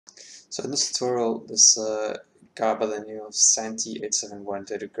So in this tutorial, this guy by the name of Santi871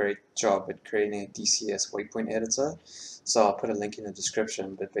 did a great job at creating a DCS Waypoint Editor. So I'll put a link in the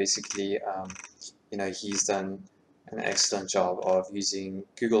description, but basically, he's done an excellent job of using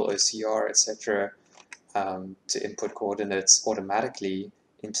Google OCR, etc., to input coordinates automatically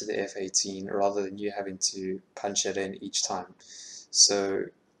into the F18 rather than you having to punch it in each time. So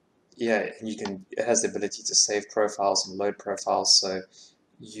yeah, and it has the ability to save profiles and load profiles, so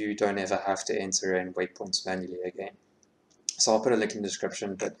you don't ever have to enter in waypoints manually again. So I'll put a link in the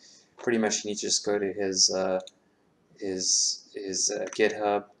description, but pretty much you need to just go to his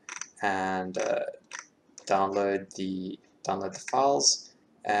GitHub and download the files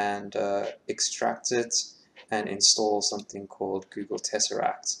and extract it and install something called Google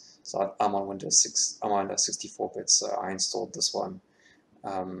Tesseract. So I'm on Windows 6. I'm on Windows 64-bit, so I installed this one.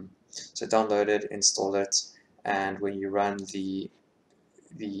 So download it, install it, and when you run the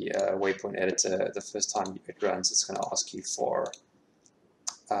Waypoint Editor, the first time it runs, it's going to ask you for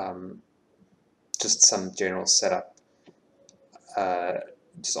just some general setup,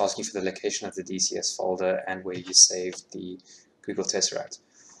 just asking for the location of the DCS folder and where you saved the Google Tesseract.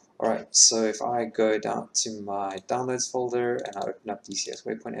 Alright, so if I go down to my downloads folder and I open up DCS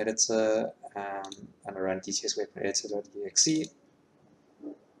Waypoint Editor and I run DCS Waypoint Editor.exe.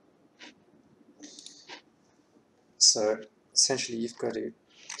 So essentially you've got to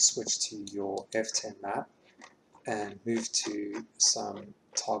switch to your F10 map and move to some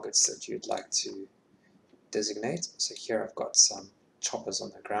targets that you'd like to designate. So here I've got some choppers on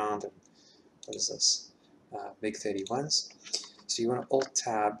the ground, and what is this? MiG-31s. So you want to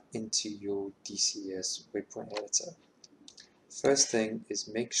Alt-Tab into your DCS Waypoint Editor. First thing is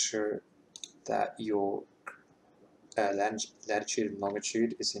make sure that your latitude and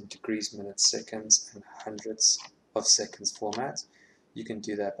longitude is in degrees, minutes, seconds, and hundredths of seconds format. You can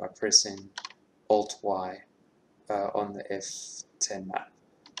do that by pressing alt+Y on the F10 map.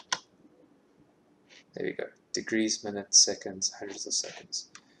 There we go. Degrees, minutes, seconds, hundreds of seconds.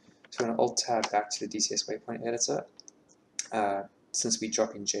 So I'm going to Alt-Tab back to the DCS Waypoint Editor. Since we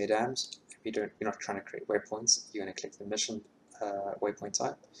drop in JDAMs, if you're not trying to create waypoints, you're going to click the mission waypoint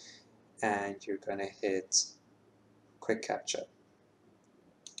type, and you're going to hit Quick Capture.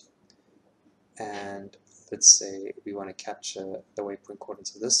 And let's say we want to capture the waypoint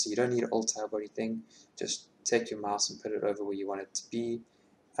coordinates of this. So you don't need Alt-Tab or anything. Just take your mouse and put it over where you want it to be.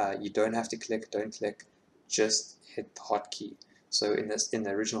 You don't have to click, don't click, just hit the hotkey. So in the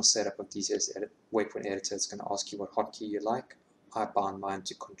original setup of DCS Waypoint Editor, it's going to ask you what hotkey you like. I bound mine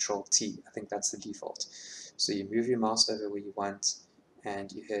to ctrl+T. I think that's the default. So you move your mouse over where you want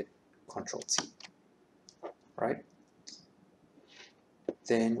and you hit ctrl+T. Right?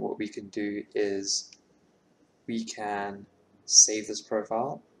 Then what we can do is we can save this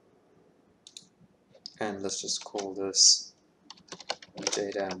profile, and let's just call this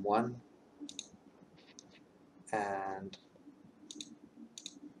JDAM1, and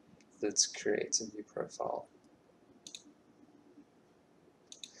let's create a new profile.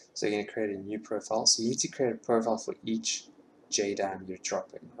 So you're going to create a new profile. So you need to create a profile for each JDAM you're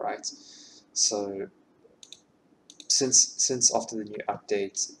dropping, right? So since after the new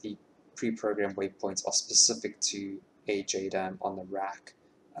update, the pre-programmed waypoints are specific to a JDAM on the rack.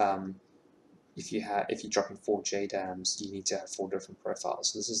 If you're dropping 4 JDAMs, you need to have 4 different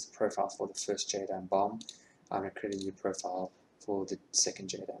profiles. So this is the profile for the first JDAM bomb. I'm going to create a new profile for the second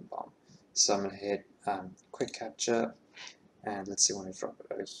JDAM bomb. So I'm going to hit Quick Capture, and let's see when I drop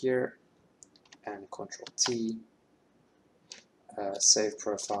it over here, and ctrl+T, save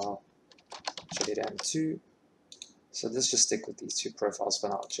profile, JDAM2. So let's just stick with these 2 profiles for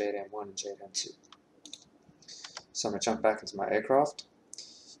now, JDAM1 and JDAM2. So I'm going to jump back into my aircraft.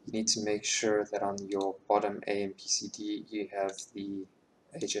 You need to make sure that on your bottom AMPCD you have the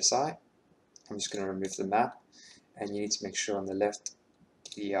HSI. I'm just going to remove the map, and you need to make sure on the left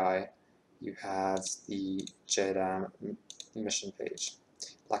DI you have the JDAM mission page.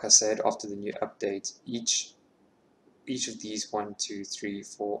 Like I said, after the new update, each of these 1, 2, 3,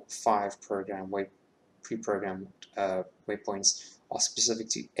 4, 5 pre-programmed waypoints are specific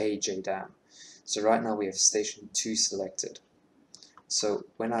to a JDAM. So right now we have station 2 selected. So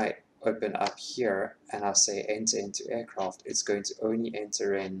when I open up here and I say enter into aircraft, it's going to only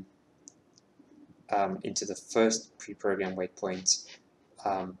enter in into the first pre-programmed waypoint,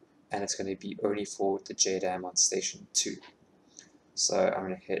 and it's going to be only for the JDAM on station 2. So I'm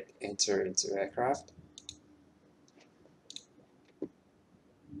going to hit enter into aircraft,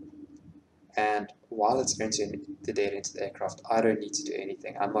 and while it's entering the data into the aircraft, I don't need to do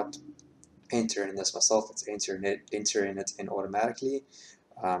anything. I'm not entering this myself, it's entering it in automatically.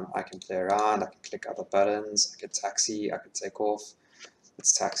 I can play around, I can click other buttons, I can taxi, I can take off.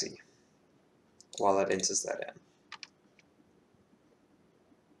 Let's taxi while it enters that in.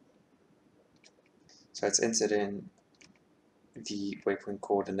 So it's entered in the waypoint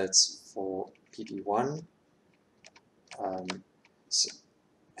coordinates for PP1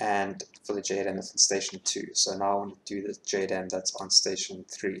 and for the JDAM that's on station 2. So now I want to do the JDAM that's on station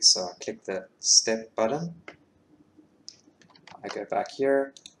 3. So I click the step button, I go back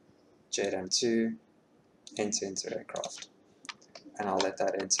here, JDAM 2, enter aircraft, and I'll let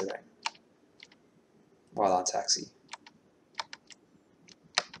that enter in while I taxi.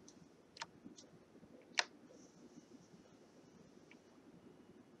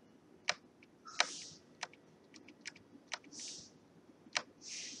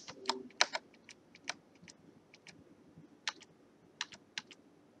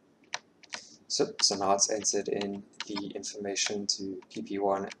 So now it's entered in the information to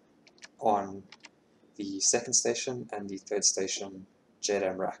PP1 on the second station and the third station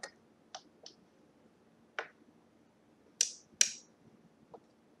JDAM rack.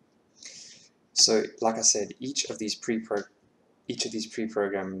 So like I said, each of these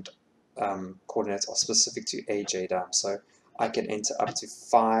pre-programmed coordinates are specific to a JDAM. So I can enter up to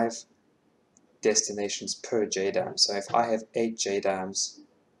 5 destinations per JDAM. So if I have 8 JDAMs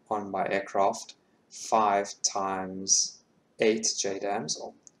on my aircraft, 5 times 8 JDAMs,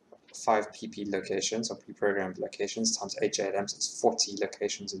 or 5 PP locations or pre-programmed locations times 8 JDAMs, it's 40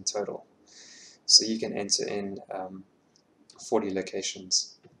 locations in total. So you can enter in 40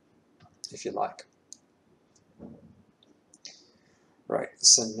 locations if you like. Right,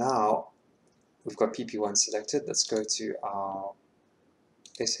 so now we've got PP1 selected. Let's go to our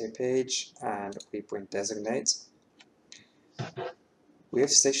essay page and Waypoint designate. We have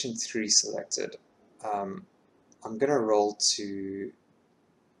station 3 selected. I'm going to roll to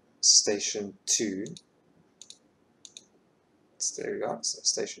station 2. So there we go, so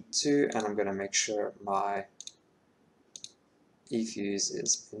station 2, and I'm going to make sure my eFuse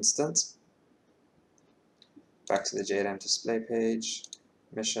is instant. Back to the JDAM display page,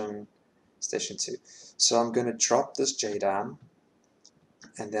 mission, station 2. So I'm going to drop this JDAM,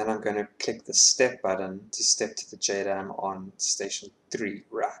 and then I'm going to click the step button to step to the JDAM on station 3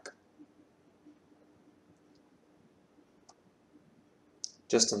 rack.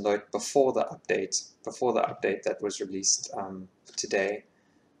 Just a note, before the update that was released today,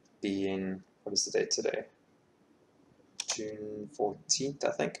 being, what is the date today? June 14th,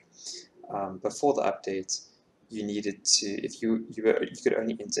 I think. Before the update, you needed to, if you could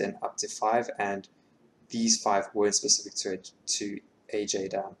only enter in up to 5, and these 5 weren't specific to a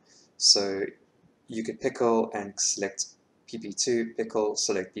JDAM. So you could pickle and select PP2, pickle,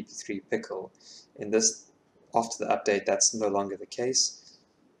 select PP3, pickle. In this, after the update, that's no longer the case.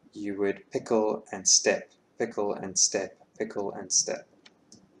 You would pickle and step, pickle and step, pickle and step.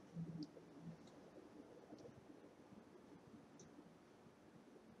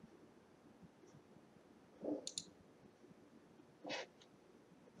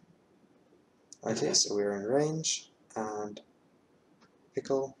 Okay, so we're in range, and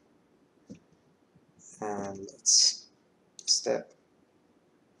pickle, and let's step,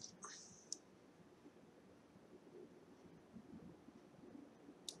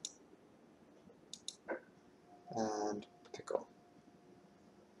 and pickle.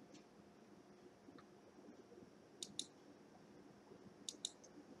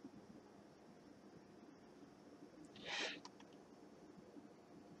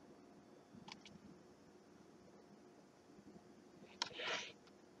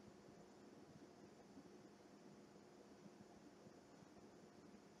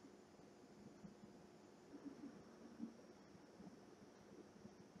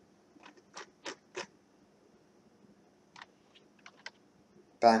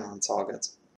 Bang on target.